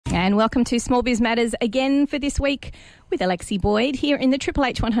And welcome to Small Biz Matters again for this week with Alexi Boyd here in the Triple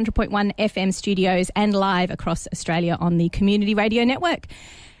H 100.1 FM studios and live across Australia on the Community Radio Network.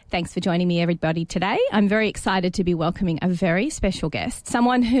 Thanks for joining me, everybody, today. I'm very excited to be welcoming a very special guest,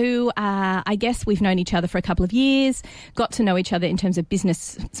 someone who I guess we've known each other for a couple of years, got to know each other in terms of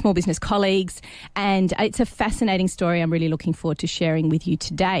business, small business colleagues, and it's a fascinating story I'm really looking forward to sharing with you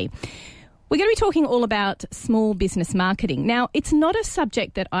today. We're going to be talking all about small business marketing. Now, it's not a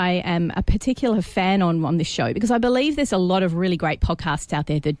subject that I am a particular fan on this show because I believe there's a lot of really great podcasts out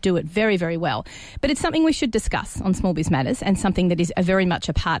there that do it very, very well. But it's something we should discuss on Small Biz Matters and something that is very much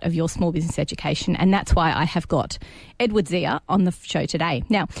a part of your small business education. And that's why I have got Edward Zia on the show today.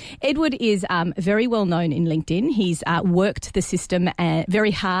 Now, Edward is very well known in LinkedIn. He's worked the system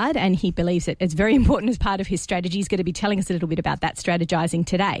very hard and he believes that it's very important as part of his strategy. He's going to be telling us a little bit about that strategizing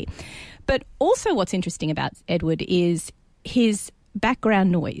today. But also what's interesting about Edward is his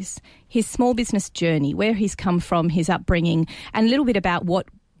background noise, his small business journey, where he's come from, his upbringing, and a little bit about what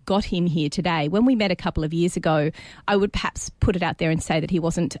got him here today. When we met a couple of years ago, I would perhaps put it out there and say that he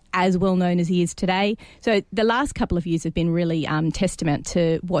wasn't as well known as he is today. So the last couple of years have been really testament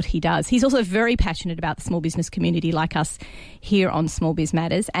to what he does. He's also very passionate about the small business community like us here on Small Biz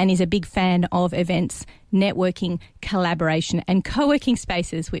Matters, and is a big fan of events, networking, collaboration and co-working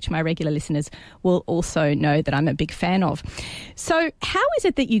spaces, which my regular listeners will also know that I'm a big fan of. So how is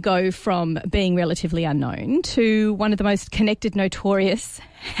it that you go from being relatively unknown to one of the most connected, notorious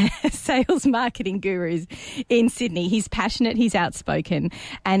sales marketing gurus in Sydney? He's passionate, he's outspoken,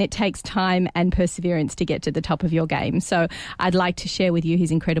 and it takes time and perseverance to get to the top of your game. So I'd like to share with you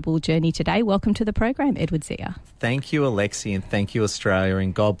his incredible journey today. Welcome to the program, Edward Zia. Thank you, Alexi, and thank you, Australia,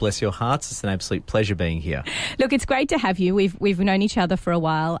 and God bless your hearts. It's an absolute pleasure being here. Look, it's great to have you. We've known each other for a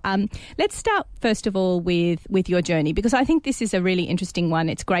while. Let's start, first of all, with your journey, because I think this is a really interesting one.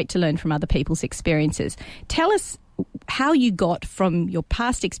 It's great to learn from other people's experiences. Tell us how you got from your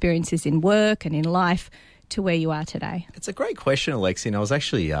past experiences in work and in life to where you are today. It's a great question, Alexi, and I was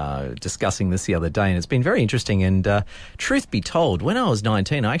actually discussing this the other day, and it's been very interesting. And truth be told, when I was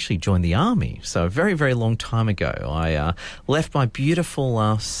 19, I actually joined the Army. So a very, very long time ago, I left my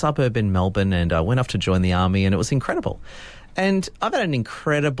beautiful suburb in Melbourne and went off to join the Army, and it was incredible. And I've had an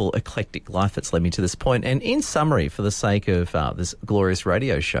incredible eclectic life that's led me to this point. And in summary, for the sake of this glorious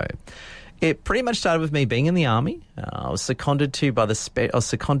radio show, it pretty much started with me being in the Army. I was seconded by the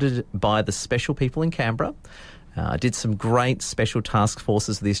special people in Canberra. I did some great special task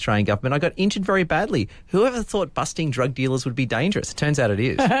forces of the Australian government. I got injured very badly. Whoever thought busting drug dealers would be dangerous? It turns out it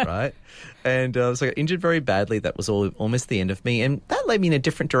is, right? And so I got injured very badly. That was almost the end of me. And that led me in a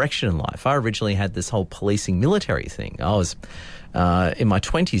different direction in life. I originally had this whole policing military thing. I was in my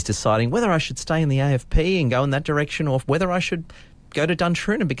 20s deciding whether I should stay in the AFP and go in that direction or whether I should go to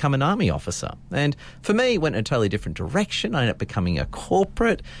Duntroon and become an army officer. And for me, it went in a totally different direction. I ended up becoming a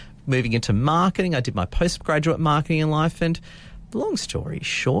corporate, moving into marketing. I did my postgraduate marketing in life. And long story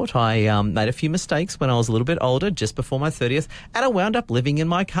short, I made a few mistakes when I was a little bit older, just before my 30th, and I wound up living in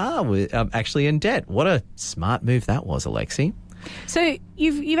my car, with actually in debt. What a smart move that was, Alexi. So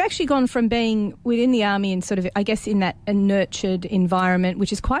you've actually gone from being within the Army and sort of, I guess, in that nurtured environment,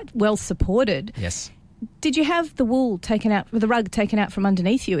 which is quite well supported. Yes. Did you have the rug taken out from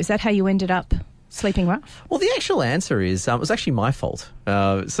underneath you? Is that how you ended up sleeping rough? Well, the actual answer is it was actually my fault.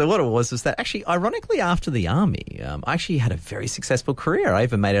 So what it was that actually, ironically, after the Army, I actually had a very successful career. I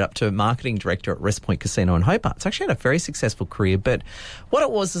even made it up to marketing director at Rest Point Casino in Hobart. So I actually had a very successful career. But what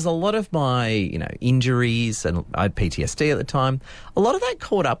it was is a lot of my, injuries, and I had PTSD at the time, a lot of that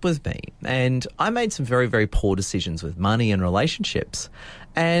caught up with me. And I made some very, very poor decisions with money and relationships.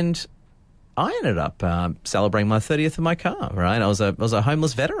 And I ended up celebrating my 30th in my car, right? I was a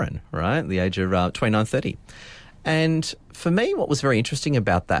homeless veteran, right, at the age of 29, 30. And for me, what was very interesting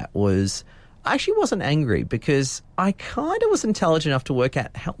about that was I actually wasn't angry because I kind of was intelligent enough to work out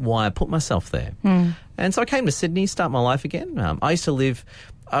why I put myself there. And so I came to Sydney, start my life again. I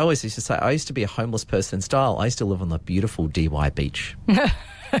always used to say, I used to be a homeless person in style. I used to live on the beautiful DY beach.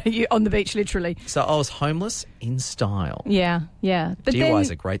 You on the beach, literally. So I was homeless in style. Yeah. But DY is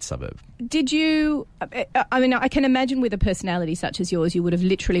a great suburb. Did you, I can imagine with a personality such as yours, you would have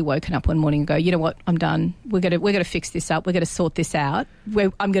literally woken up one morning and go, you know what, I'm done. We're going to fix this up. We're going to sort this out.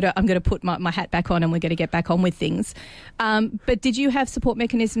 I'm going to put my hat back on and we're going to get back on with things. But did you have support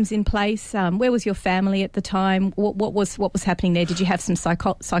mechanisms in place? Where was your family at the time? What was happening there? Did you have some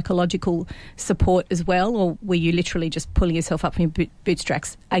psychological support as well, or were you literally just pulling yourself up from your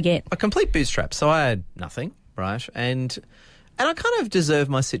bootstraps again? A complete bootstrap. So I had nothing, right? And And I kind of deserve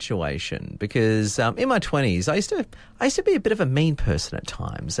my situation because in my 20s, I used to be a bit of a mean person at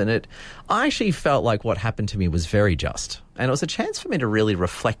times. And I actually felt like what happened to me was very just. And it was a chance for me to really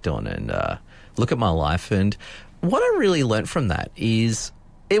reflect on and look at my life. And what I really learnt from that is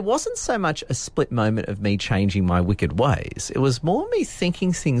it wasn't so much a split moment of me changing my wicked ways. It was more me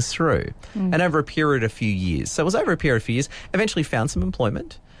thinking things through and over a period of a few years. So it was over a period of a few years, eventually found some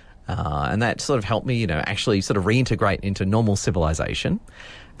employment. And that sort of helped me, actually sort of reintegrate into normal civilization.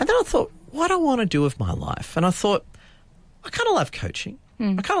 And then I thought, what do I want to do with my life? And I thought, I kind of love coaching.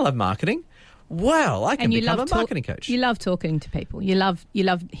 I kind of love marketing. Well, I can become a marketing coach. You love talking to people. You love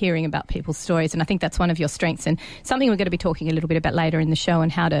hearing about people's stories, and I think that's one of your strengths and something we're going to be talking a little bit about later in the show, and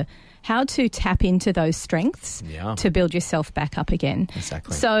how to tap into those strengths to build yourself back up again.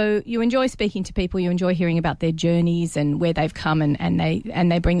 Exactly. So you enjoy speaking to people, you enjoy hearing about their journeys and where they've come and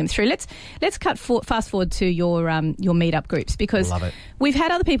they bring them through. Let's fast forward to your meetup groups, because we've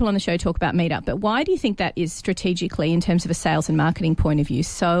had other people on the show talk about meetup, but why do you think that is strategically, in terms of a sales and marketing point of view,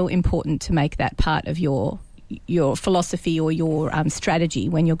 so important to make that part of your philosophy or your strategy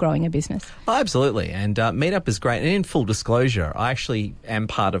when you're growing a business? Oh, absolutely. And Meetup is great. And in full disclosure, I actually am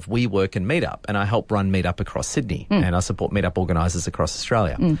part of We Work and Meetup, and I help run Meetup across Sydney, and I support Meetup organisers across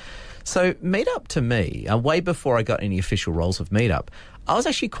Australia. So Meetup, to me, way before I got any official roles with Meetup, I was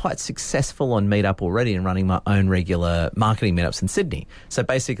actually quite successful on Meetup already in running my own regular marketing meetups in Sydney. So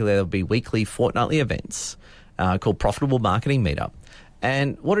basically there'll be weekly, fortnightly events called Profitable Marketing Meetup.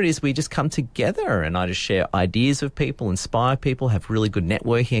 And what it is, we just come together and I just share ideas with people, inspire people, have really good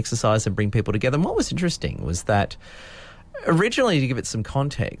networking exercise and bring people together. And what was interesting was that originally, to give it some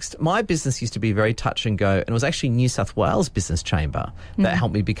context, my business used to be very touch and go, and it was actually New South Wales Business Chamber that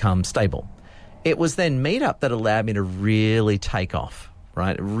helped me become stable. It was then Meetup that allowed me to really take off,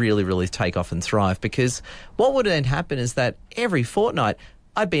 right? Really, really take off and thrive, because what would then happen is that every fortnight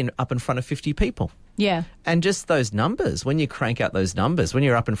I'd been up in front of 50 people. Yeah. And just those numbers, when you crank out those numbers, when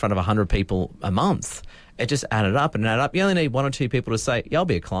you're up in front of 100 people a month, it just added up and added up. You only need one or two people to say, yeah, I'll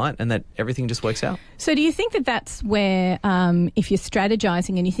be a client, and that everything just works out. So do you think that that's where, if you're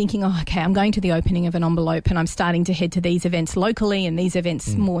strategizing and you're thinking, oh, okay, I'm going to the opening of an envelope and I'm starting to head to these events locally and these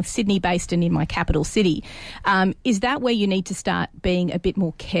events more Sydney-based and in my capital city, is that where you need to start being a bit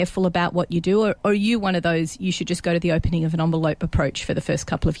more careful about what you do? Or are you one of those, you should just go to the opening of an envelope approach for the first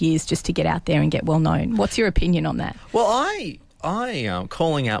couple of years just to get out there and get well known? What's your opinion on that? Well, I am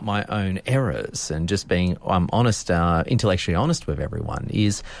calling out my own errors and just being honest, intellectually honest with everyone,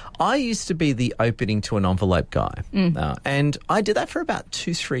 is I used to be the opening to an envelope guy. And I did that for about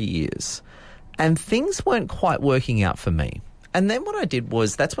 2-3 years. And things weren't quite working out for me. And then what I did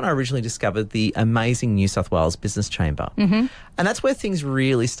was, that's when I originally discovered the amazing New South Wales Business Chamber. And that's where things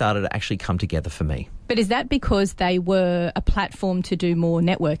really started to actually come together for me. But is that because they were a platform to do more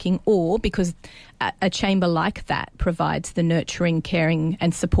networking, or because a chamber like that provides the nurturing, caring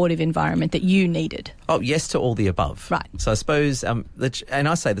and supportive environment that you needed? Oh, yes to all the above. Right. So I suppose, and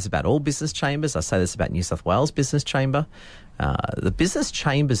I say this about all business chambers, I say this about New South Wales Business Chamber. The business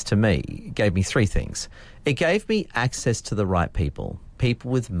chambers, to me, gave me three things. It gave me access to the right people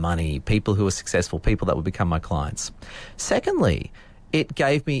with money, people who are successful, people that would become my clients. Secondly, it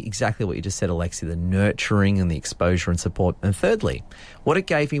gave me exactly what you just said, Alexi, the nurturing and the exposure and support. And thirdly, what it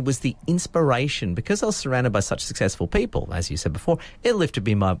gave me was the inspiration. Because I was surrounded by such successful people, as you said before, it lifted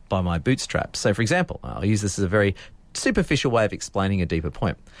me by my bootstraps. So, for example, I'll use this as a very superficial way of explaining a deeper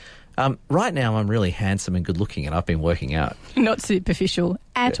point. Right now, I'm really handsome and good looking, and I've been working out. Not superficial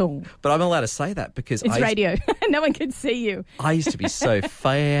at all. But I'm allowed to say that because it's radio. No one can see you. I used to be so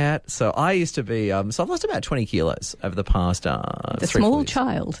fat. So I used to be. So I've lost about 20 kilos over the past. The small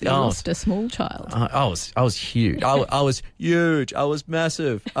child. You lost a small child. I was huge. I was huge. I was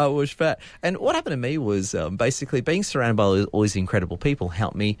massive. I was fat. And what happened to me was basically being surrounded by all these incredible people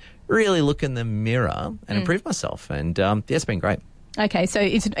helped me really look in the mirror and improve myself. And it's been great. Okay, so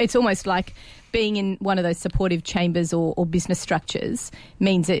it's almost like being in one of those supportive chambers or business structures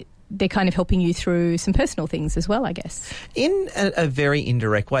means that they're kind of helping you through some personal things as well, I guess. In a very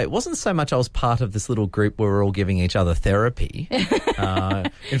indirect way. It wasn't so much I was part of this little group where we're all giving each other therapy. In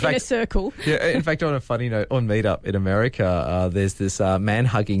fact, in a circle. Yeah, in fact, on a funny note, on Meetup in America, there's this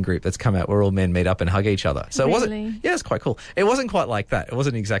man-hugging group that's come out where all men meet up and hug each other. So really? It wasn't. Yeah, it's quite cool. It wasn't quite like that. It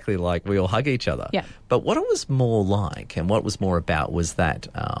wasn't exactly like we all hug each other. Yeah. But what it was more like and what it was more about was that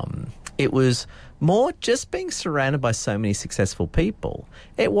it was more just being surrounded by so many successful people.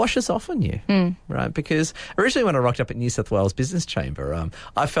 It washes off on you, right? Because originally when I rocked up at New South Wales Business Chamber,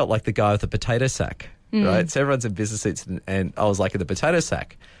 I felt like the guy with the potato sack, right? So everyone's in business suits and I was like in the potato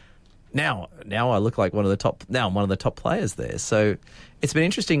sack. now I look like one of the top players there. So it's been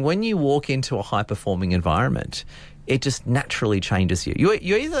interesting. When you walk into a high-performing environment, it just naturally changes you.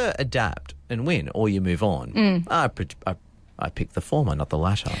 You either adapt and win or you move on. I pick the former, not the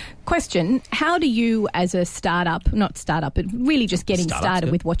latter. Question, how do you as a not startup, but really just getting started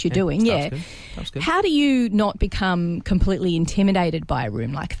with what you're doing, That's good. How do you not become completely intimidated by a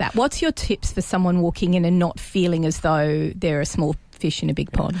room like that? What's your tips for someone walking in and not feeling as though they're a small fish in a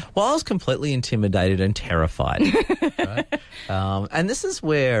big pond? Well, I was completely intimidated and terrified. Right? And this is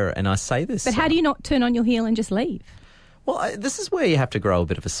where, and I say this... But how do you not turn on your heel and just leave? Well, this is where you have to grow a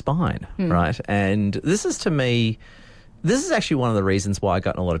bit of a spine, right? And this is, to me... This is actually one of the reasons why I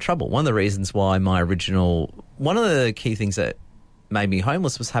got in a lot of trouble. One of the reasons why one of the key things that made me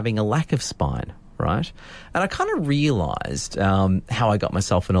homeless was having a lack of spine, right? And I kind of realised how I got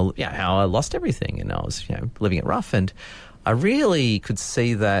myself how I lost everything, and I was living it rough. And I really could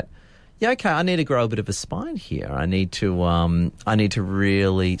see that, I need to grow a bit of a spine here. I need to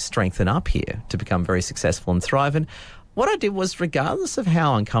really strengthen up here to become very successful and thrive. And what I did was, regardless of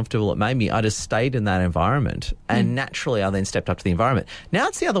how uncomfortable it made me, I just stayed in that environment, and naturally I then stepped up to the environment. Now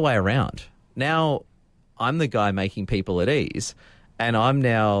it's the other way around. Now I'm the guy making people at ease, and I'm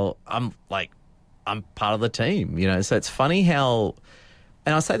part of the team, So it's funny how,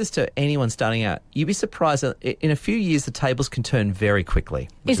 and I say this to anyone starting out, you'd be surprised that in a few years the tables can turn very quickly.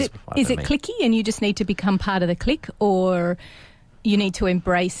 Is it clicky and you just need to become part of the clique, or you need to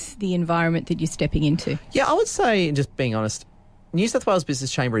embrace the environment that you're stepping into? Yeah, I would say, just being honest, New South Wales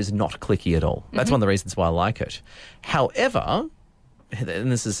Business Chamber is not cliquey at all. That's one of the reasons why I like it. However,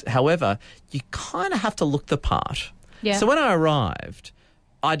 you kind of have to look the part. Yeah. So when I arrived,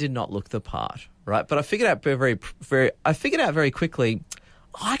 I did not look the part, right? But I figured out very quickly,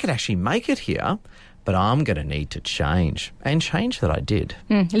 I could actually make it here, but I'm going to need to change. And change that I did.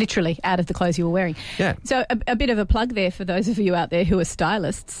 Literally, out of the clothes you were wearing. Yeah. So a bit of a plug there for those of you out there who are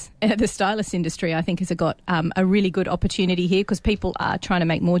stylists. The stylist industry, I think, has got a really good opportunity here, because people are trying to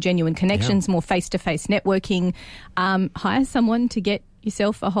make more genuine connections, more face-to-face networking. Hire someone to get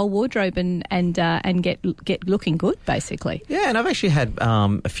yourself a whole wardrobe and get looking good, basically. Yeah, and I've actually had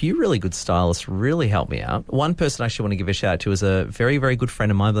a few really good stylists really help me out. One person I actually want to give a shout out to is a very, very good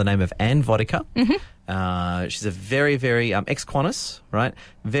friend of mine by the name of Anne Vodka. She's a very, very ex-Qantas, right?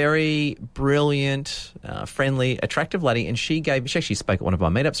 Very brilliant, friendly, attractive lady, and she actually spoke at one of my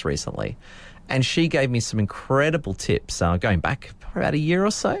meetups recently, and she gave me some incredible tips going back about a year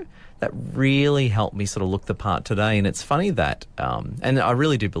or so that really helped me sort of look the part today. And it's funny that, and I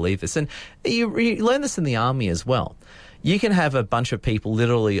really do believe this, and you learn this in the army as well. You can have a bunch of people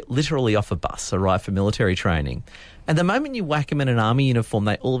literally off a bus arrive for military training, and the moment you whack them in an army uniform,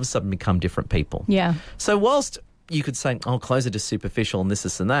 they all of a sudden become different people. Yeah. So whilst you could say, clothes are just superficial and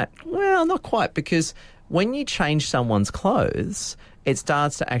this and that, well, not quite, because when you change someone's clothes, it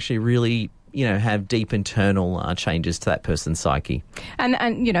starts to actually really have deep internal changes to that person's psyche. And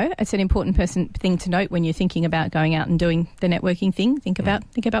it's an important thing to note when you're thinking about going out and doing the networking thing. Think about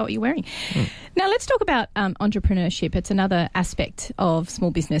what you're wearing. Now, let's talk about entrepreneurship. It's another aspect of small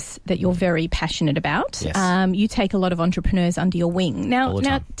business that you're very passionate about. Yes. You take a lot of entrepreneurs under your wing.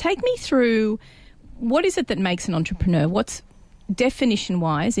 Now, take me through, what is it that makes an entrepreneur? What's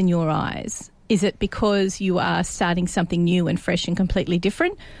definition-wise, in your eyes? Is it because you are starting something new and fresh and completely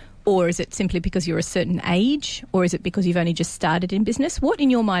different? Or is it simply because you're a certain age? Or is it because you've only just started in business? What, in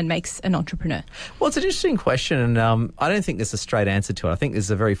your mind, makes an entrepreneur? Well, it's an interesting question, and I don't think there's a straight answer to it. I think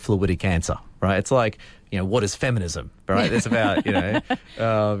there's a very fluidic answer, right? It's like, what is feminism, right? It's about,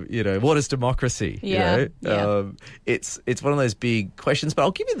 what is democracy? It's one of those big questions. But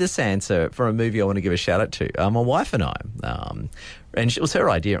I'll give you this answer from a movie I want to give a shout out to. My wife and I, and it was her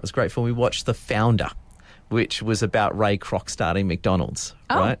idea. It was great fun. We watched The Founder, which was about Ray Kroc starting McDonald's,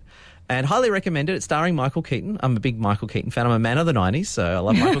 right? And highly recommend it. It's starring Michael Keaton. I'm a big Michael Keaton fan. I'm a man of the 90s, so I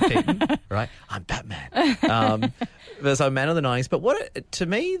love Michael Keaton, right? I'm Batman. So I'm a man of the 90s. But to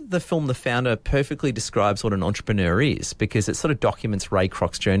me, the film The Founder perfectly describes what an entrepreneur is, because it sort of documents Ray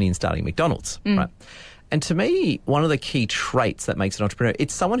Kroc's journey in starting McDonald's, right? And to me, one of the key traits that makes an entrepreneur,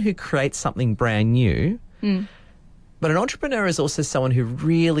 it's someone who creates something brand new, but an entrepreneur is also someone who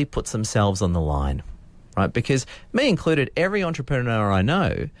really puts themselves on the line, right? Because me included, every entrepreneur I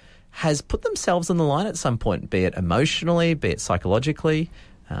know has put themselves on the line at some point, be it emotionally, be it psychologically,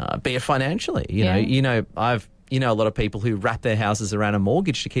 be it financially. I've a lot of people who wrap their houses around a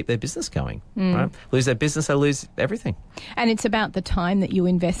mortgage to keep their business going. Right? Lose their business, they lose everything. And it's about the time that you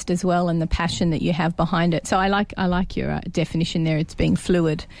invest as well, and the passion that you have behind it. So I like your definition there. It's being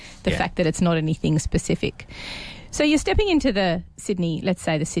fluid, the fact that it's not anything specific. So you're stepping into the Sydney, let's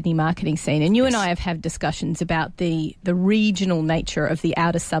say the Sydney marketing scene, and you and I have had discussions about the regional nature of the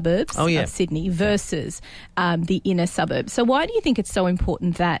outer suburbs of Sydney versus the inner suburbs. So why do you think it's so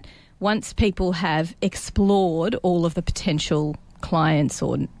important that once people have explored all of the potential clients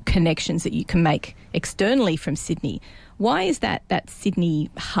or connections that you can make externally from Sydney, why is that Sydney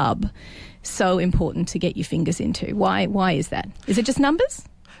hub so important to get your fingers into? Why is that? Is it just numbers?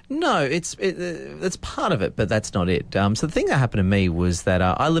 No, it's part of it, but that's not it. So the thing that happened to me was that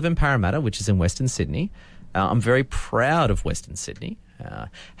I live in Parramatta, which is in Western Sydney. I'm very proud of Western Sydney.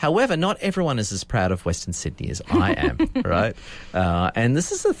 However, not everyone is as proud of Western Sydney as I am, right? And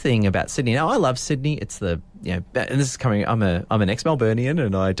this is the thing about Sydney. Now, I love Sydney. It's and this is coming. I'm an ex-Melburnian,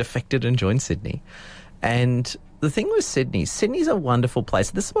 and I defected and joined Sydney. And the thing with Sydney's a wonderful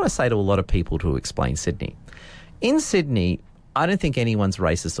place. This is what I say to a lot of people to explain Sydney. In Sydney, I don't think anyone's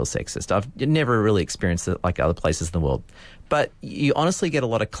racist or sexist. I've never really experienced it like other places in the world. But you honestly get a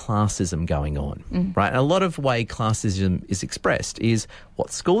lot of classism going on, right? And a lot of way classism is expressed is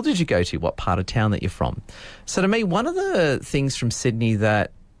what school did you go to, what part of town that you're from. So to me, one of the things from Sydney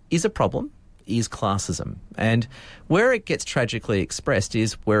that is a problem is classism. And where it gets tragically expressed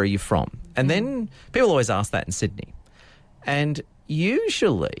is where are you from? And then people always ask that in Sydney. And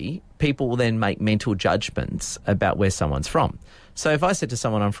usually people will then make mental judgments about where someone's from. So if I said to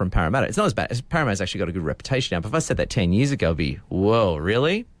someone I'm from Parramatta, it's not as bad. Parramatta's actually got a good reputation now, but if I said that 10 years ago, it'd be, whoa,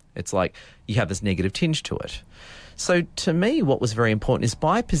 really? It's like you have this negative tinge to it. So to me, what was very important is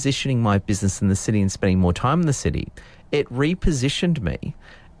by positioning my business in the city and spending more time in the city, it repositioned me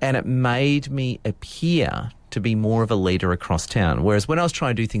and it made me appear to be more of a leader across town. Whereas when I was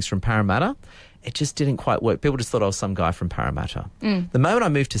trying to do things from Parramatta, it just didn't quite work. People just thought I was some guy from Parramatta. The moment I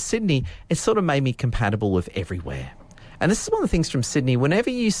moved to Sydney, it sort of made me compatible with everywhere. And this is one of the things from Sydney. Whenever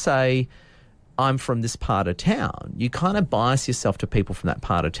you say, I'm from this part of town, you kind of bias yourself to people from that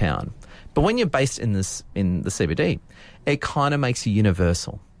part of town. But when you're based in the CBD, it kind of makes you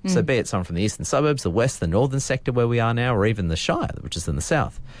universal. So be it someone from the eastern suburbs, the west, the northern sector where we are now, or even the Shire, which is in the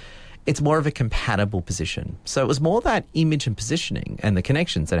south. It's more of a compatible position. So it was more that image and positioning and the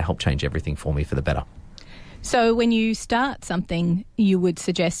connections that helped change everything for me for the better. So when you start something, you would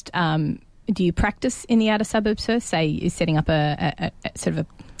suggest, do you practice in the outer suburbs first? Say you're setting up a sort of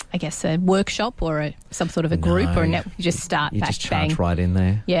a workshop or some sort of a group or a network. You just start You just charge right in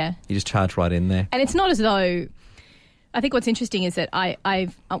there. Yeah. You just charge right in there. And it's not as though... I think what's interesting is that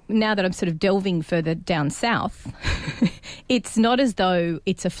I've now that I'm sort of delving further down south, it's not as though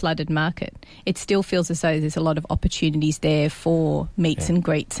it's a flooded market. It still feels as though there's a lot of opportunities there for meets and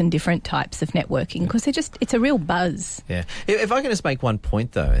greets and different types of networking because it's a real buzz. Yeah. If I can just make one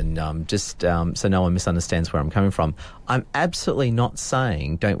point though, and so no one misunderstands where I'm coming from, I'm absolutely not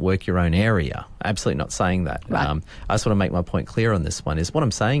saying don't work your own area. Absolutely not saying that. Right. I just want to make my point clear on this one. Is what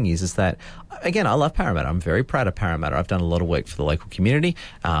I'm saying is that, again, I love Parramatta. I'm very proud of Parramatta. I've done a lot of work for the local community.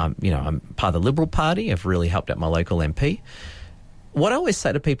 I'm part of the Liberal Party. I've really helped out my local MP. What I always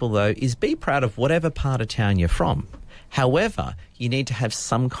say to people, though, is be proud of whatever part of town you're from. However, you need to have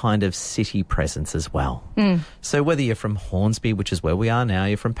some kind of city presence as well. So whether you're from Hornsby, which is where we are now,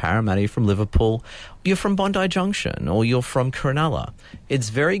 you're from Parramatta, you're from Liverpool, you're from Bondi Junction, or you're from Cronulla, it's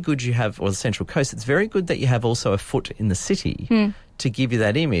very good you have, or the Central Coast, it's very good that you have also a foot in the city to give you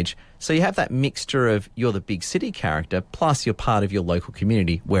that image. So you have that mixture of you're the big city character, plus you're part of your local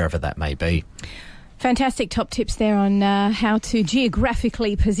community, wherever that may be. Fantastic top tips there on how to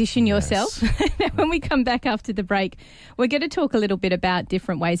geographically position yourself. When we come back after the break, we're going to talk a little bit about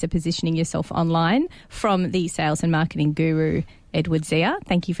different ways of positioning yourself online from the sales and marketing guru, Edward Zia.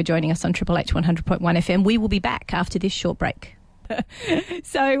 Thank you for joining us on Triple H 100.1 FM. We will be back after this short break.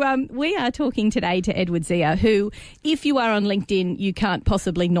 So we are talking today to Edward Zia, who, if you are on LinkedIn, you can't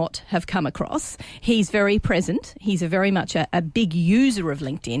possibly not have come across. He's very present. He's very much a big user of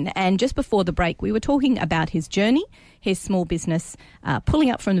LinkedIn. And just before the break, we were talking about his journey, his small business, pulling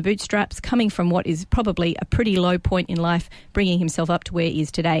up from the bootstraps, coming from what is probably a pretty low point in life, bringing himself up to where he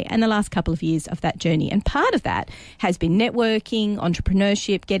is today, and the last couple of years of that journey. And part of that has been networking,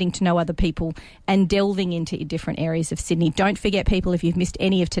 entrepreneurship, getting to know other people, and delving into different areas of Sydney. Don't forget, people, if you've missed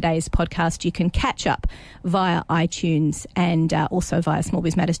any of today's podcast, you can catch up via iTunes and also via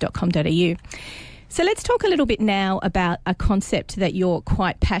smallbizmatters.com.au. So let's talk a little bit now about a concept that you're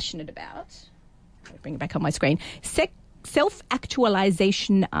quite passionate about. Bring it back on my screen.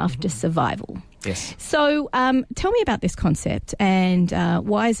 Self-actualization after survival. Yes. So tell me about this concept and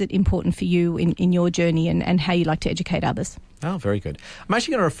why is it important for you in your journey and how you like to educate others? Oh, very good. I'm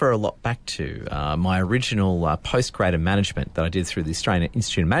actually going to refer a lot back to my original postgrad in management that I did through the Australian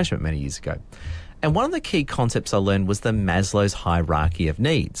Institute of Management many years ago. And one of the key concepts I learned was the Maslow's hierarchy of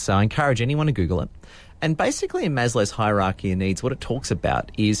needs. So I encourage anyone to Google it. And basically in Maslow's hierarchy of needs, what it talks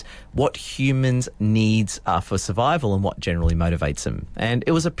about is what humans' needs are for survival and what generally motivates them. And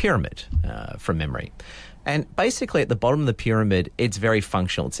it was a pyramid from memory. And basically at the bottom of the pyramid, it's very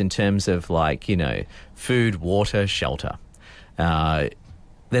functional. It's in terms of like, food, water, shelter. Then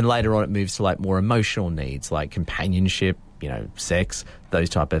later on it moves to like more emotional needs like companionship, sex, those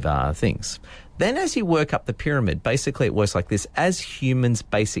type of things. Then as you work up the pyramid, basically it works like this. As humans'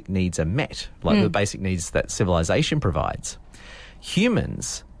 basic needs are met, like the basic needs that civilization provides,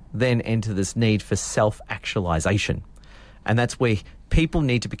 humans then enter this need for self-actualization. And that's where people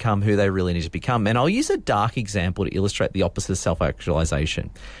need to become who they really need to become. And I'll use a dark example to illustrate the opposite of self-actualization.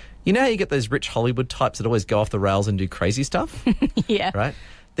 You know how you get those rich Hollywood types that always go off the rails and do crazy stuff? Yeah. Right?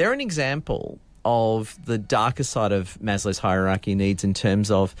 They're an example of the darker side of Maslow's hierarchy needs in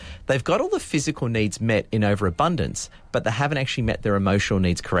terms of they've got all the physical needs met in overabundance, but they haven't actually met their emotional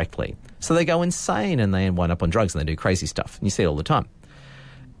needs correctly. So they go insane and they wind up on drugs and they do crazy stuff. And you see it all the time.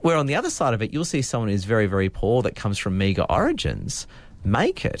 Where on the other side of it, you'll see someone who's very, very poor that comes from meagre origins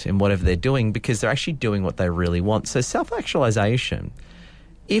make it in whatever they're doing because they're actually doing what they really want. So self-actualization,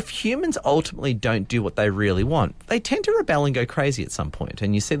 if humans ultimately don't do what they really want, they tend to rebel and go crazy at some point.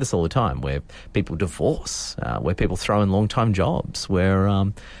 And you see this all the time where people divorce, where people throw in long-time jobs, where,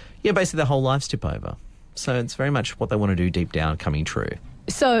 basically their whole lives tip over. So it's very much what they want to do deep down coming true.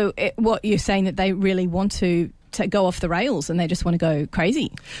 So what you're saying that they really want to go off the rails and they just want to go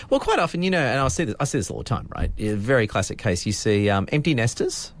crazy? Well, quite often, and I see this all the time, right? A very classic case. You see empty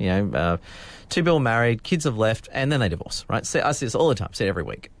nesters, two people married, kids have left, and then they divorce, right? So I see this all the time, see it every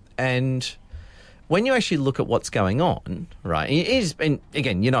week. And when you actually look at what's going on, right, and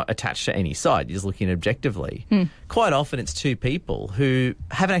again, you're not attached to any side, you're just looking at it objectively. Quite often it's two people who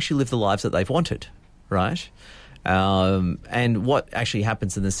haven't actually lived the lives that they've wanted, right? And what actually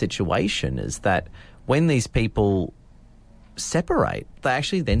happens in the situation is that when these people separate, they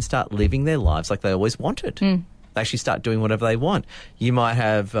actually then start living their lives like they always wanted. They actually start doing whatever they want. You might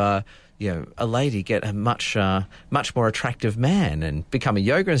have, a lady get a much more attractive man and become a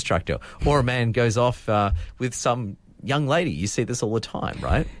yoga instructor, or a man goes off with some young lady. You see this all the time,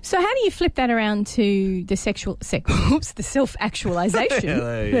 right? So how do you flip that around to the the self-actualization?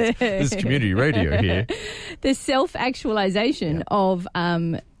 This is community radio here. The self-actualization of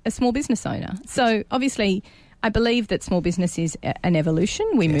a small business owner. So obviously, I believe that small business is an evolution.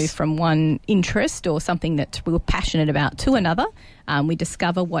 We move from one interest or something that we were passionate about to another. We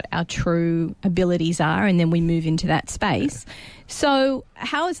discover what our true abilities are, and then we move into that space. So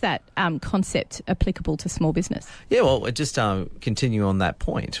how is that concept applicable to small business? Yeah, well, just continue on that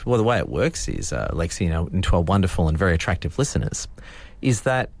point. Well, the way it works is, Alexi, and to our wonderful and very attractive listeners, is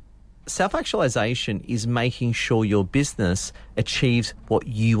that self-actualization is making sure your business achieves what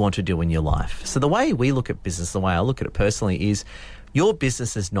you want to do in your life. So the way we look at business, the way I look at it personally, is your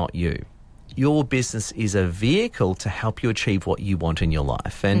business is not you. Your business is a vehicle to help you achieve what you want in your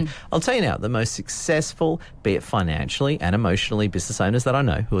life. And I'll tell you now, the most successful, be it financially and emotionally, business owners that I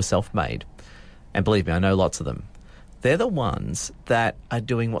know who are self-made, and believe me, I know lots of them, they're the ones that are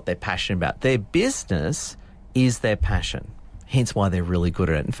doing what they're passionate about. Their business is their passion. Hence why they're really good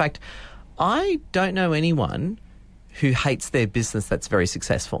at it. In fact, I don't know anyone who hates their business that's very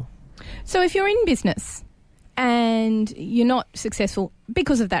successful. So if you're in business and you're not successful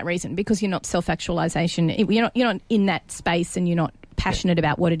because of that reason, because you're not self-actualization, you're not in that space and you're not passionate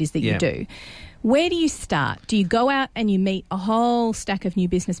about what it is that you do, where do you start? Do you go out and you meet a whole stack of new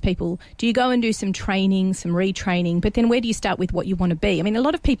business people? Do you go and do some training, some retraining? But then where do you start with what you want to be? I mean, a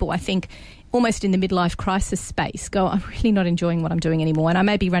lot of people, I think, almost in the midlife crisis space, go, I'm really not enjoying what I'm doing anymore, and I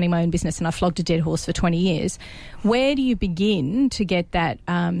may be running my own business and I flogged a dead horse for 20 years. Where do you begin to get that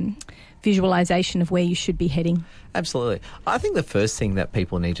visualization of where you should be heading? Absolutely. I think the first thing that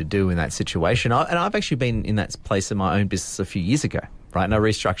people need to do in that situation, and I've actually been in that place in my own business a few years ago, right? And I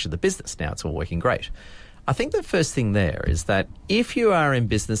restructured the business. Now it's all working great. I think the first thing there is that if you are in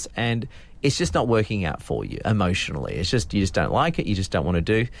business and it's just not working out for you emotionally, it's just you just don't like it, you just don't want to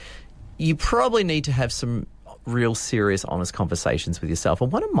do, you probably need to have some real serious, honest conversations with yourself.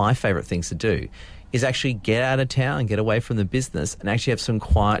 And one of my favourite things to do is actually get out of town, get away from the business, and actually have some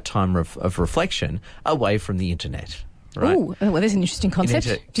quiet time of reflection away from the internet. Right? Oh, well, there's an interesting concept.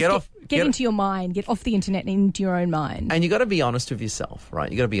 Get into your mind, get off the internet and into your own mind. And you got to be honest with yourself,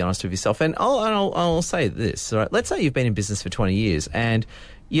 right? You got to be honest with yourself. And I'll say this, right? Let's say you've been in business for 20 years and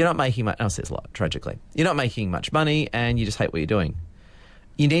you're not making much. I'll say this a lot, tragically. You're not making much money and you just hate what you're doing.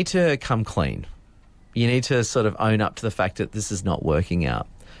 You need to come clean. You need to sort of own up to the fact that this is not working out.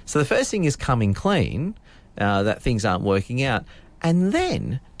 So the first thing is coming clean, that things aren't working out, and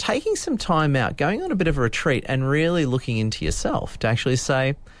then taking some time out, going on a bit of a retreat and really looking into yourself to actually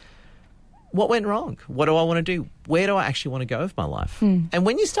say, what went wrong? What do I want to do? Where do I actually want to go with my life? And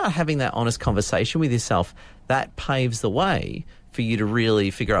when you start having that honest conversation with yourself, that paves the way for you to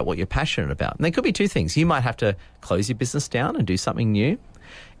really figure out what you're passionate about. And there could be two things. You might have to close your business down and do something new.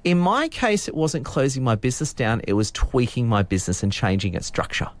 In my case, it wasn't closing my business down. It was tweaking my business and changing its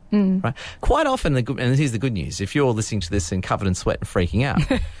structure. Right? Quite often, and here's the good news, if you're listening to this and covered in sweat and freaking out,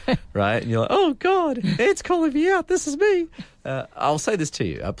 right, and you're like, oh, God, it's calling me out. This is me. I'll say this to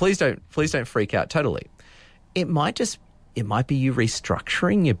you. Please don't freak out totally. It might be you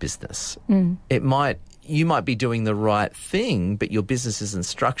restructuring your business. You might be doing the right thing, but your business isn't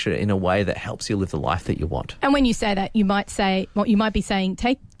structured in a way that helps you live the life that you want. And when you say that, you might be saying,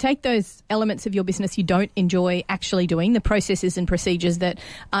 take those elements of your business you don't enjoy actually doing, the processes and procedures that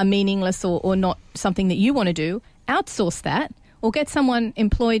are meaningless or not something that you want to do, outsource that, or get someone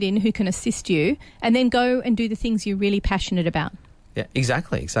employed in who can assist you, and then go and do the things you're really passionate about. Yeah,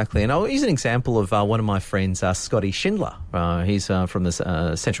 exactly. And I'll use an example of one of my friends, Scotty Schindler. He's from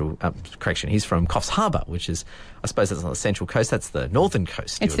the central, he's from Coffs Harbour, which is, I suppose that's not the central coast, that's the northern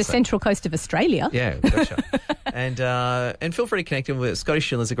coast. It's the central coast of Australia. Yeah, gotcha. And feel free to connect him with Scotty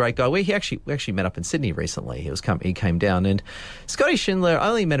Schindler's a great guy. We actually met up in Sydney recently. He came down, and Scotty Schindler, I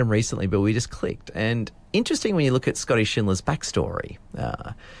only met him recently, but we just clicked. And interesting when you look at Scotty Schindler's backstory.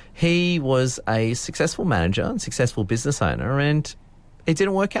 He was a successful manager and successful business owner, and it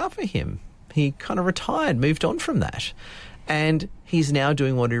didn't work out for him. He kind of retired, moved on from that. And he's now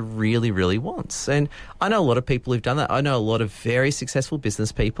doing what he really, really wants. And I know a lot of people who've done that. I know a lot of very successful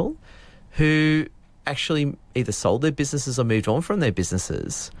business people who actually either sold their businesses or moved on from their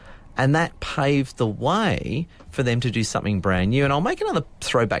businesses. And that paved the way for them to do something brand new. And I'll make another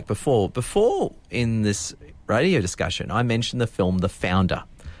throwback before in this radio discussion, I mentioned the film The Founder,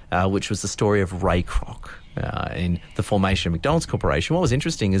 which was the story of Ray Kroc in the formation of McDonald's Corporation. What was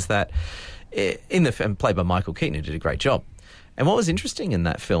interesting is that in the film, played by Michael Keaton, who did a great job. And what was interesting in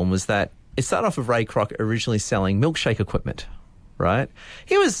that film was that it started off with Ray Kroc originally selling milkshake equipment, right?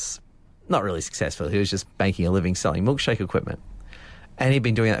 He was not really successful. He was just making a living selling milkshake equipment. And he'd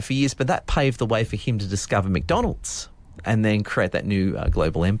been doing that for years, but that paved the way for him to discover McDonald's and then create that new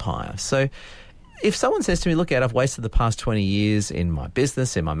global empire. So if someone says to me, look, Ed, I've wasted the past 20 years in my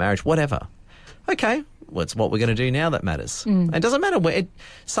business, in my marriage, whatever. Okay, what's what we're going to do now that matters. It doesn't matter where.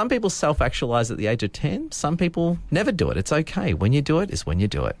 Some people self-actualize at the age of 10. Some people never do it. It's okay. When you do it is when you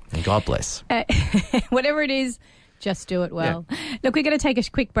do it. And God bless. Whatever it is, just do it well. Yeah. Look, we're going to take a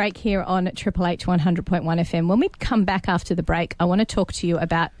quick break here on Triple H 100.1 FM. When we come back after the break, I want to talk to you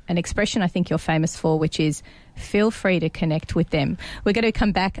about an expression I think you're famous for, which is feel free to connect with them. We're going to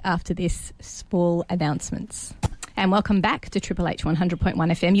come back after this small announcements. And welcome back to Triple H 100.1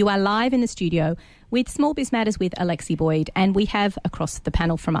 FM. You are live in the studio with Small Biz Matters with Alexi Boyd. And we have across the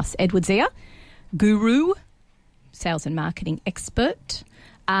panel from us, Edward Zia, guru, sales and marketing expert.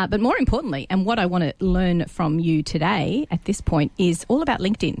 But more importantly, and what I want to learn from you today at this point is all about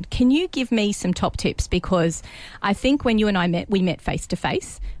LinkedIn. Can you give me some top tips? Because I think when you and I met, we met face to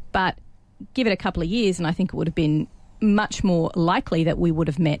face, but give it a couple of years and I think it would have been much more likely that we would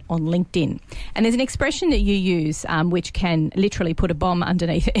have met on LinkedIn. And there's an expression that you use which can literally put a bomb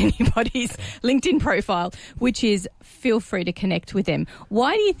underneath anybody's LinkedIn profile, which is feel free to connect with them.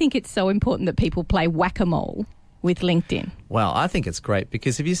 Why do you think it's so important that people play whack-a-mole with LinkedIn? Well, I think it's great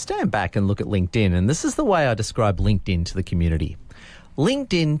because if you stand back and look at LinkedIn, and this is the way I describe LinkedIn to the community.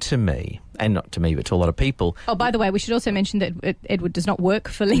 LinkedIn to me, and not to me, but to a lot of people. Oh, by the way, we should also mention that Edward does not work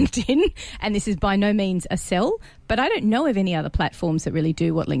for LinkedIn, and this is by no means a sell, but I don't know of any other platforms that really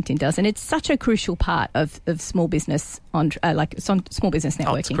do what LinkedIn does, and it's such a crucial part of small business, small business networking.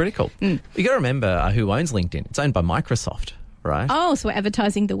 Oh, it's critical. You got to remember who owns LinkedIn. It's owned by Microsoft, right? Oh, so we're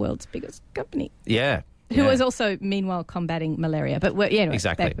advertising the world's biggest company. Yeah. Who was also, meanwhile, combating malaria. But anyway,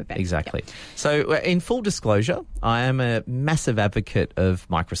 exactly. Yep. So in full disclosure, I am a massive advocate of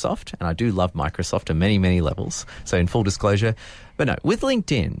Microsoft, and I do love Microsoft on many, many levels. So in full disclosure, but no, with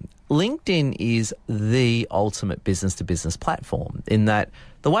LinkedIn is the ultimate business-to-business platform in that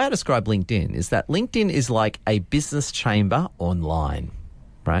the way I describe LinkedIn is that LinkedIn is like a business chamber online,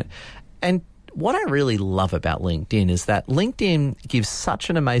 right? And what I really love about LinkedIn is that LinkedIn gives such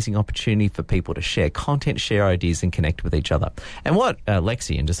an amazing opportunity for people to share content, share ideas, and connect with each other. And what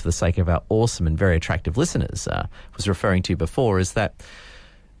Lexi, and just for the sake of our awesome and very attractive listeners, was referring to before is that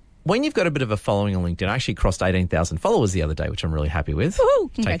when you've got a bit of a following on LinkedIn, I actually crossed 18,000 followers the other day, which I'm really happy with. Ooh,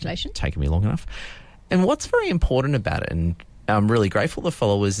 congratulations. Taking me long enough. And what's very important about it, and I'm really grateful to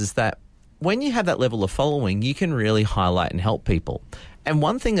followers is that when you have that level of following, you can really highlight and help people. And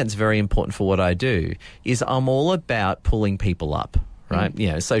one thing that's very important for what I do is I'm all about pulling people up, right?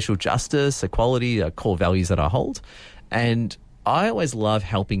 You know, social justice, equality are core values that I hold. And I always love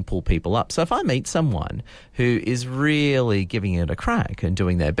helping pull people up. So if I meet someone who is really giving it a crack and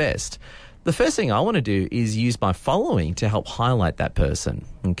doing their best, the first thing I want to do is use my following to help highlight that person,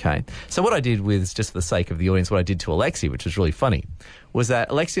 okay? So what I did with, just for the sake of the audience, what I did to Alexi, which was really funny, was that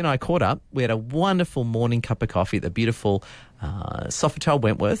Alexi and I caught up. We had a wonderful morning cup of coffee at the beautiful Sofitel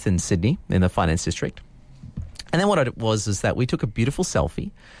Wentworth in Sydney in the Finance District. And then what it was is that we took a beautiful selfie.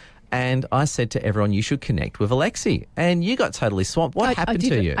 And I said to everyone, you should connect with Alexi. And you got totally swamped. What happened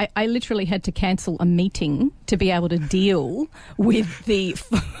to you? I literally had to cancel a meeting to be able to deal with the...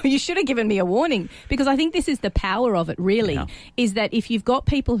 You should have given me a warning, because I think this is the power of it, really, is that if you've got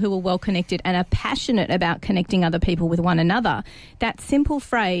people who are well connected and are passionate about connecting other people with one another, that simple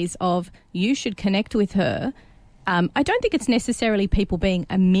phrase of, you should connect with her, I don't think it's necessarily people being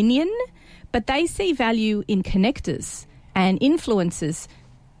a minion, but they see value in connectors and influencers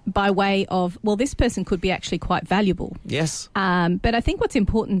by way of, well, this person could be actually quite valuable. Yes. But I think what's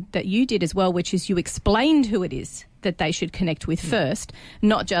important that you did as well, which is you explained who it is that they should connect with first,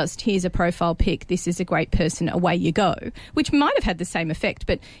 not just here's a profile pic, this is a great person, away you go, which might have had the same effect.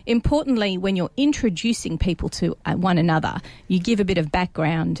 But importantly, when you're introducing people to one another, you give a bit of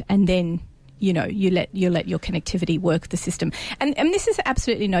background and then you let your connectivity work the system. And this is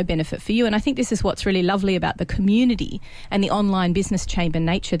absolutely no benefit for you. And I think this is what's really lovely about the community and the online business chamber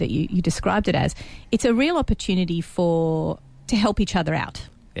nature that you described it as. It's a real opportunity to help each other out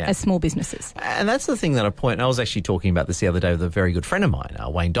as small businesses. And that's the thing that I was actually talking about this the other day with a very good friend of mine,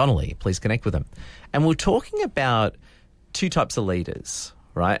 Wayne Donnelly. Please connect with him. And we're talking about two types of leaders,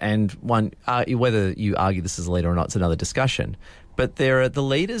 right? And one, whether you argue this is a leader or not, it's another discussion. But there are the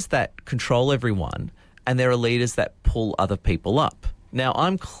leaders that control everyone, and there are leaders that pull other people up. Now,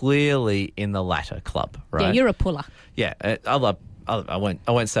 I'm clearly in the latter club, right? Yeah, you're a puller. Yeah, I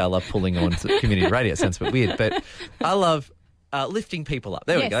won't say I love pulling on community radio. It sounds a bit weird, but I love lifting people up.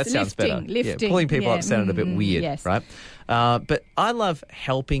 There we go. That sounds better. Lifting. Yeah, pulling people up sounded a bit weird, right? But I love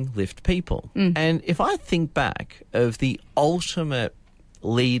helping lift people. And if I think back of the ultimate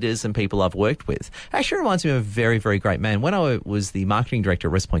leaders and people I've worked with, actually reminds me of a very, very great man. When I was the marketing director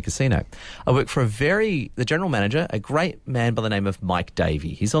at West Point Casino, I worked for the general manager, a great man by the name of Mike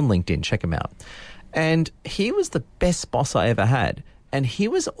Davey. He's on LinkedIn. Check him out. And he was the best boss I ever had. And he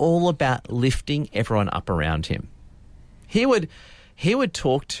was all about lifting everyone up around him. He would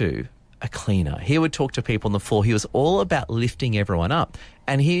talk to a cleaner. He would talk to people on the floor. He was all about lifting everyone up.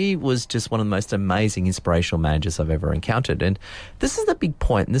 And he was just one of the most amazing inspirational managers I've ever encountered. And this is the big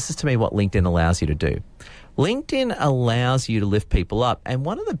point, and this is to me what LinkedIn allows you to do. LinkedIn allows you to lift people up. And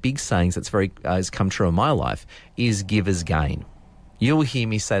one of the big sayings that's has come true in my life is givers gain. You'll hear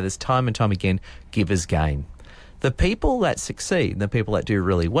me say this time and time again, givers gain. The people that succeed, the people that do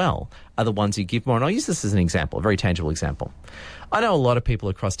really well, are the ones who give more. And I'll use this as an example, a very tangible example. I know a lot of people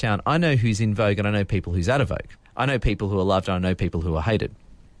across town. I know who's in vogue and I know people who's out of vogue. I know people who are loved and I know people who are hated.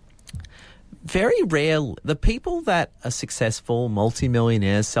 Very rare, the people that are successful,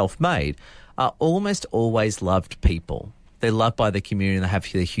 multimillionaires, self-made, are almost always loved people. They're loved by the community and they have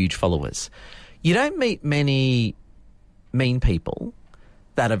their huge followers. You don't meet many mean people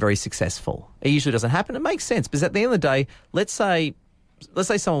that are very successful. It usually doesn't happen. It makes sense because at the end of the day, let's say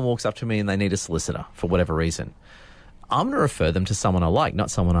someone walks up to me and they need a solicitor for whatever reason. I'm going to refer them to someone I like,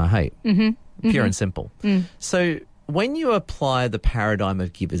 not someone I hate. Pure and simple. So when you apply the paradigm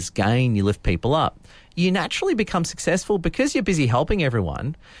of givers gain, you lift people up, you naturally become successful because you're busy helping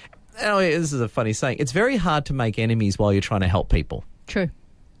everyone. Oh, this is a funny saying. It's very hard to make enemies while you're trying to help people. True.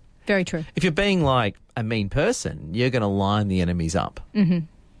 Very true. If you're being like a mean person, you're going to line the enemies up.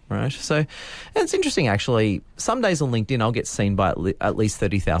 Right? So it's interesting, actually. Some days on LinkedIn, I'll get seen by at least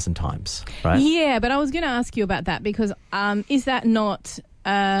 30,000 times. Right? Yeah, but I was going to ask you about that because is that not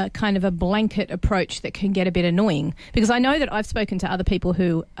kind of a blanket approach that can get a bit annoying? Because I know that I've spoken to other people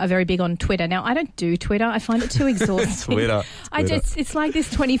who are very big on Twitter. Now, I don't do Twitter. I find it too exhausting. Twitter. It's like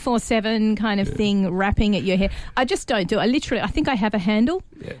this 24/7 kind of thing wrapping at your hair. I just don't do it. I think I have a handle.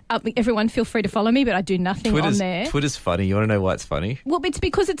 Yeah. Everyone feel free to follow me, but I do nothing on there. Twitter's funny. You want to know why it's funny? Well, it's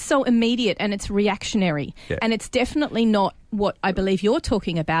because it's so immediate and it's reactionary. Yeah. And it's definitely not what I believe you're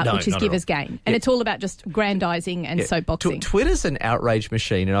talking about, which is givers gain. And it's all about just grandising and soapboxing. Twitter's an outrage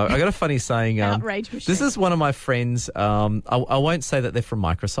machine. And I got a funny saying. Outrage machine. This is one of my friends. I won't say that they're from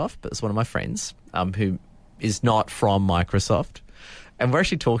Microsoft, but it's one of my friends who is not from Microsoft. And we're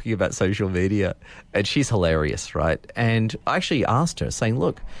actually talking about social media, and she's hilarious, right? And I actually asked her, saying,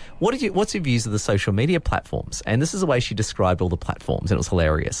 look, what's your views of the social media platforms? And this is the way she described all the platforms, and it was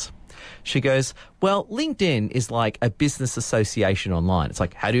hilarious. She goes, well, LinkedIn is like a business association online. It's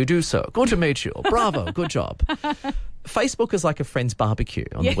like, how do you do so? Good to meet you. Bravo, good job. Facebook is like a friend's barbecue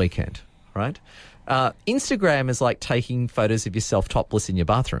on the weekend, right? Instagram is like taking photos of yourself topless in your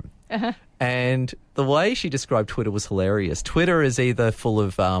bathroom. Uh-huh. And the way she described Twitter was hilarious. Twitter is either full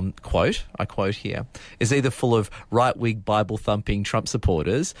of, I quote here, is either full of right-wing Bible-thumping Trump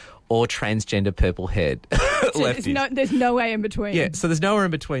supporters or transgender purple-haired lefties. There's no way in between. Yeah, so there's nowhere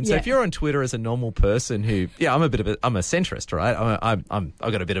in between. So if you're on Twitter as a normal person who, I'm a centrist, right? I've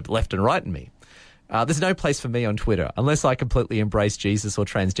got a bit of left and right in me. There's no place for me on Twitter unless I completely embrace Jesus or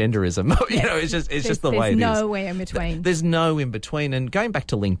transgenderism. It's just the way it is. There's nowhere in between. There's no in between. And going back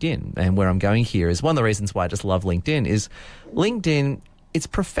to LinkedIn, and where I'm going here is one of the reasons why I just love LinkedIn is LinkedIn, it's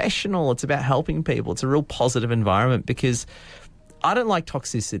professional. It's about helping people. It's a real positive environment because I don't like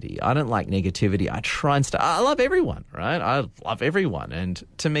toxicity. I don't like negativity. I love everyone, right? I love everyone. And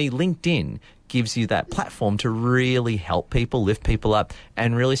to me, LinkedIn gives you that platform to really help people, lift people up,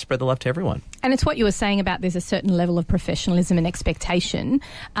 and really spread the love to everyone. And it's what you were saying about there's a certain level of professionalism and expectation.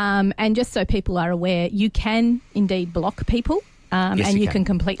 And just so people are aware, you can indeed block people. Yes, and you can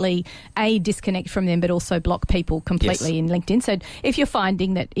completely, disconnect from them, but also block people completely in LinkedIn. So if you're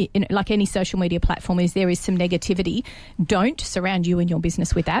finding that, like any social media platform, there is some negativity, don't surround you and your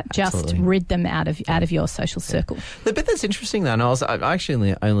business with that. Absolutely. Just rid them out of your social circle. The bit that's interesting, though, and I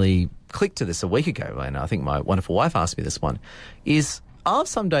actually only clicked to this a week ago, and I think my wonderful wife asked me this one, is I have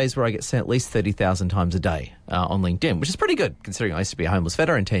some days where I get sent at least 30,000 times a day on LinkedIn, which is pretty good considering I used to be a homeless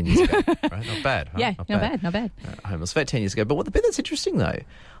veteran 10 years ago. Right? Not bad. Huh? Yeah, not bad. Homeless vet 10 years ago. But the bit that's interesting, though,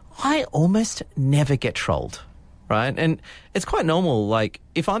 I almost never get trolled, right? And it's quite normal. Like,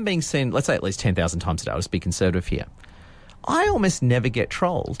 if I'm being sent, let's say at least 10,000 times a day, I'll just be conservative here, I almost never get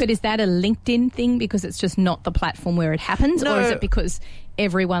trolled. But is that a LinkedIn thing because it's just not the platform where it happens? No. Or is it because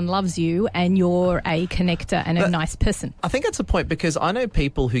everyone loves you and you're a connector and a nice person? I think that's a point because I know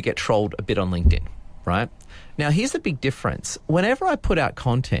people who get trolled a bit on LinkedIn, right? Now, here's the big difference. Whenever I put out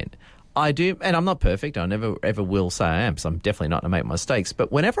content, I do, and I'm not perfect. I never ever will say I am, so I'm definitely not going to make mistakes.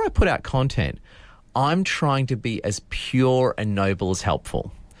 But whenever I put out content, I'm trying to be as pure and noble as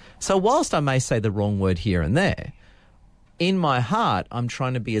helpful. So whilst I may say the wrong word here and there, in my heart, I'm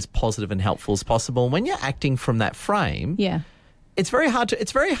trying to be as positive and helpful as possible. And when you're acting from that frame, it's very hard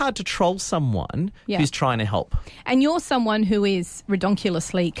to troll someone who's trying to help. And you're someone who is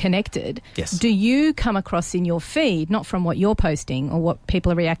redonkulously connected. Yes. Do you come across in your feed, not from what you're posting or what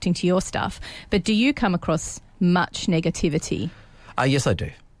people are reacting to your stuff, but do you come across much negativity? Yes, I do.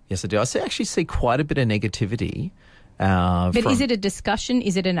 I actually see quite a bit of negativity. But is it a discussion?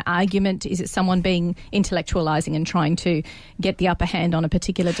 Is it an argument? Is it someone being intellectualising and trying to get the upper hand on a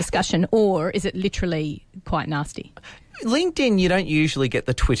particular discussion? Or is it literally quite nasty? LinkedIn, you don't usually get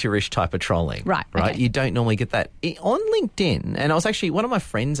the Twitter-ish type of trolling. Right. Okay. You don't normally get that. On LinkedIn, and one of my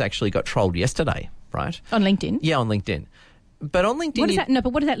friends actually got trolled yesterday, right? On LinkedIn? Yeah, on LinkedIn. But on LinkedIn,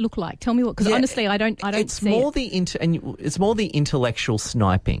 what does that look like? Tell me what, because honestly, I don't. It's more it's more the intellectual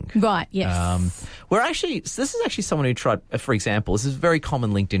sniping, right? Yes. This is actually someone who tried. For example, this is very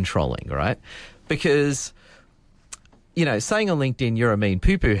common LinkedIn trolling, right? Because saying on LinkedIn you're a mean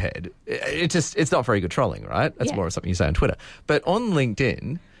poo-poo head, it's not very good trolling, right? That's more of something you say on Twitter. But on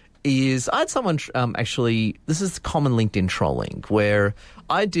LinkedIn, I had someone this is common LinkedIn trolling where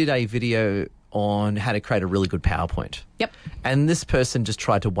I did a video on how to create a really good PowerPoint. Yep. And this person just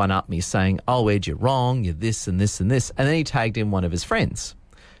tried to one-up me saying, oh, Ed, you're wrong, you're this and this and this. And then he tagged in one of his friends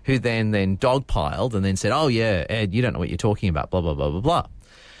who then dogpiled and then said, oh, yeah, Ed, you don't know what you're talking about, blah, blah, blah, blah, blah.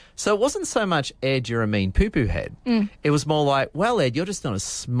 So it wasn't so much, Ed, you're a mean poo-poo head. It was more like, well, Ed, you're just not as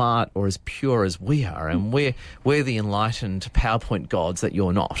smart or as pure as we are, and we're the enlightened PowerPoint gods that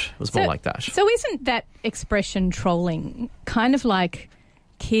you're not. It was more like that. So isn't that expression trolling kind of like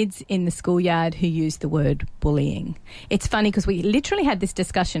kids in the schoolyard who use the word bullying? It's funny because we literally had this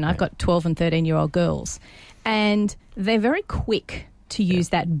discussion. I've got 12 and 13-year-old girls, and they're very quick to use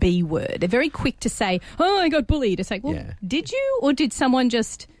that B word. They're very quick to say, oh, I got bullied. It's like, well, did you? Or did someone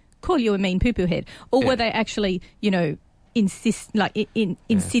just call you a mean poo-poo head? Or were they actually,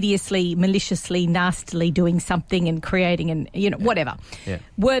 insidiously, maliciously, nastily doing something and creating whatever. Yeah.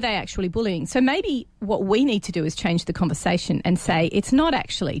 Were they actually bullying? So maybe what we need to do is change the conversation and say it's not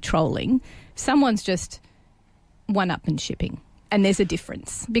actually trolling. Someone's just one-upmanshiping. And there's a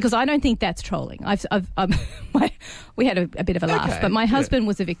difference because I don't think that's trolling. We had a bit of a laugh, but my husband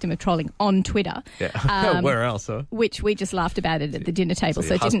was a victim of trolling on Twitter. Yeah. Where else? Huh? Which we just laughed about it at the dinner table.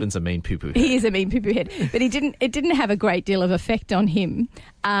 So your husband's a mean poo-poo head. He is a mean poo-poo head, but it didn't have a great deal of effect on him.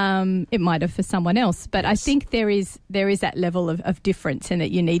 It might have for someone else, but yes. I think there is that level of difference, and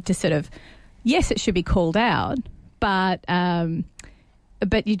that you need to sort of, yes, it should be called out, but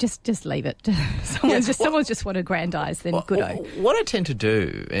you just leave it. Someone's just want to aggrandise, then good-o. What I tend to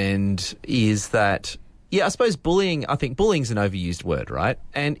do is that, I suppose I think bullying's an overused word, right?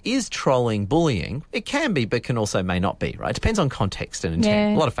 And is trolling bullying? It can be, but can also may not be, right? It depends on context and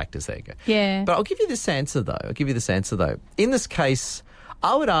intent. Yeah. A lot of factors there you go. Yeah. But I'll give you this answer, though. In this case,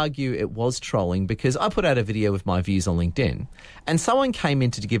 I would argue it was trolling because I put out a video with my views on LinkedIn and someone came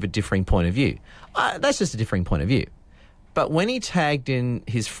in to give a differing point of view. That's just a differing point of view. But when he tagged in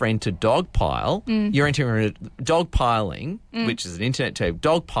his friend to dogpile, you're entering dogpiling, which is an internet term.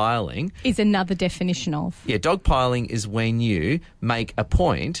 Dogpiling is another definition of. Yeah, dogpiling is when you make a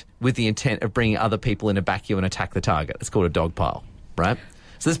point with the intent of bringing other people in to back you and attack the target. It's called a dogpile, right?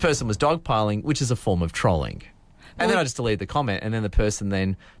 So this person was dogpiling, which is a form of trolling. And then I just deleted the comment, and then the person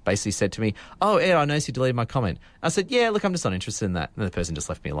then basically said to me, "Oh, Ed, I noticed you deleted my comment." I said, "Yeah, look, I'm just not interested in that." And the person just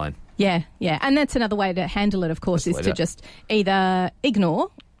left me alone. Yeah. And that's another way to handle it, of course, is to just either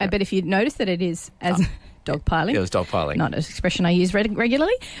ignore, but if you notice that it is as dogpiling. Yeah, it was dogpiling. Not an expression I use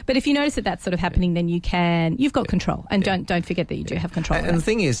regularly, but if you notice that that's sort of happening, then you've got control. And don't forget that you do have control. And the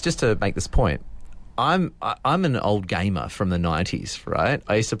thing is, just to make this point, I'm an old gamer from the 90s, right?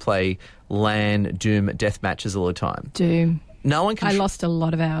 I used to play LAN, Doom, death matches all the time. Doom. No one can. I lost a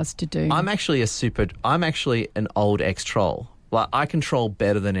lot of hours to Doom. I'm actually an old ex-troll. Like, I control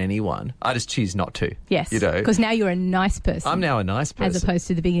better than anyone. I just choose not to. Yes. Because now you're a nice person. I'm now a nice person. As opposed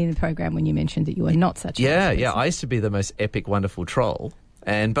to the beginning of the program when you mentioned that you were not such a nice person. Yeah. I used to be the most epic, wonderful troll.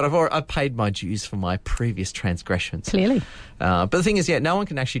 But I've paid my dues for my previous transgressions. Clearly. But the thing is, no one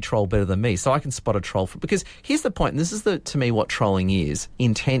can actually troll better than me. So I can spot a troll. Because here's the point, and this is to me what trolling is.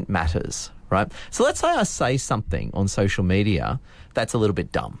 Intent matters, right? So let's say I say something on social media that's a little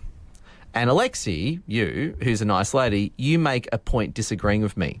bit dumb. And Alexi, you, who's a nice lady, you make a point disagreeing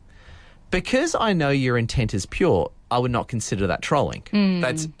with me. Because I know your intent is pure, I would not consider that trolling.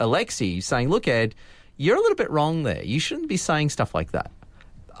 That's Alexi saying, "Look, Ed, you're a little bit wrong there. You shouldn't be saying stuff like that."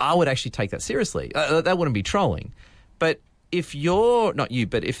 I would actually take that seriously. That wouldn't be trolling. But if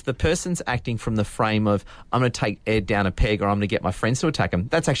if the person's acting from the frame of, I'm going to take Ed down a peg or I'm going to get my friends to attack him,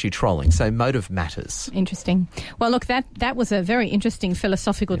 that's actually trolling. So motive matters. Interesting. Well, look, that was a very interesting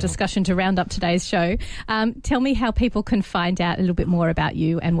philosophical discussion to round up today's show. Tell me how people can find out a little bit more about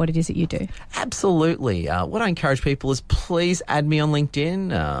you and what it is that you do. Absolutely. What I encourage people is please add me on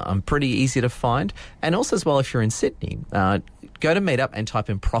LinkedIn. I'm pretty easy to find. And also as well, if you're in Sydney, go to Meetup and type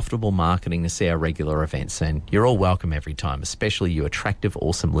in profitable marketing to see our regular events. And you're all welcome every time, especially you attractive,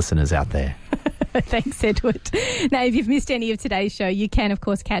 awesome listeners out there. Thanks, Edward. Now, if you've missed any of today's show, you can, of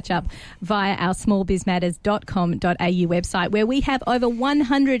course, catch up via our smallbizmatters.com.au website, where we have over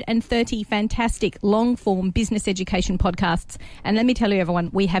 130 fantastic long-form business education podcasts. And let me tell you, everyone,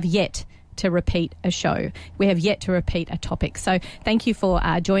 we have yet to repeat a show. We have yet to repeat a topic. So thank you for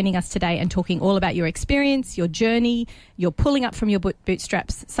joining us today and talking all about your experience, your journey, your pulling up from your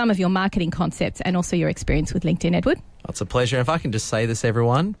bootstraps, some of your marketing concepts, and also your experience with LinkedIn, Edward. It's a pleasure. If I can just say this,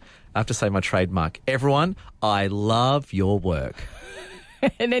 everyone, I have to say my trademark. Everyone, I love your work.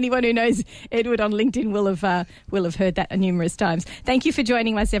 And anyone who knows Edward on LinkedIn will have heard that numerous times. Thank you for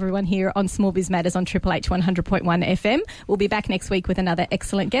joining us, everyone, here on Small Biz Matters on Triple H 100.1 FM. We'll be back next week with another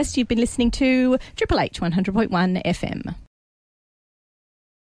excellent guest. You've been listening to Triple H 100.1 FM.